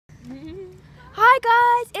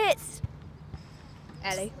Hi guys, it's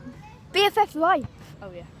Ellie. BFFlife.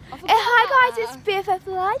 Oh yeah. Hi guys, it's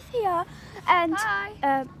BFFlife here, and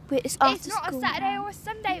Hi. it's after It's not school a Saturday now. or a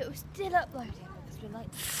Sunday. It was still uploading because we're like,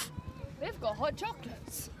 we've got hot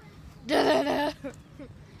chocolates. Red.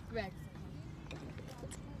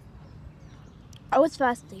 I was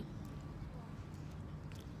thirsty.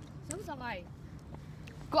 So was I.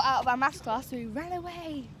 Got out of our maths class, so we ran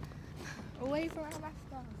away from our maths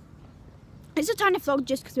class. It's a tiny vlog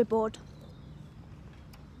just because we're bored.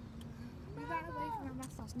 We ran away from our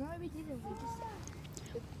maths class. No, we didn't. We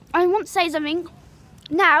just. I want to say something.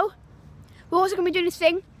 Now, we're also going to be doing this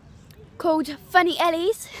thing called Funny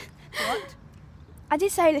Ellies. What? I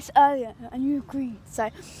did say this earlier and you agreed, so.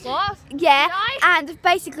 What? Yeah, Did I? and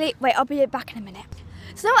basically, wait, I'll be back in a minute.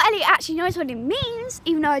 So not Ellie actually knows what it means,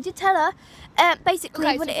 even though I did tell her. Basically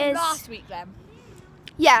Okay, what so it is. last week then.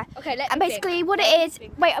 Yeah. Okay, let And me basically think. what it is,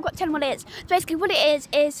 wait, I've got to tell them what it is. So basically what it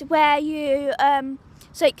is where you,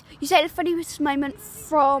 so like, you say the funniest moment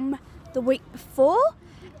from the week before,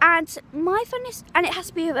 and my funniest, and it has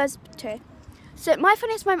to be with us too. So my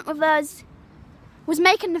funniest moment with us was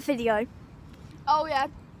making the video. Oh yeah.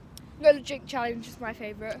 No, the drink challenge is my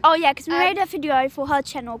favourite. Oh yeah, because we made a video for her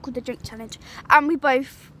channel called the Drink Challenge, and we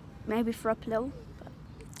both maybe threw up a little. But...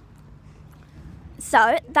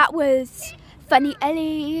 So that was Funny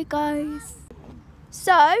Ellie, guys.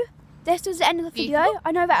 So this was the end of the video.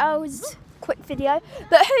 I know that was a quick video,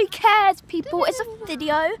 but who cares, people? It's a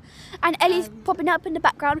video, and Ellie's popping up in the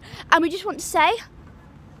background, and we just want to say,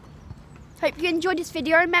 hope you enjoyed this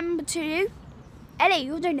video. Remember to, Ellie,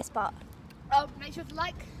 you're doing this part. Make sure to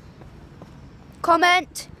like,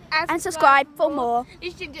 comment, and subscribe for more.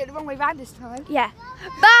 You should do it the wrong way round this time. Yeah.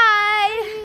 Bye.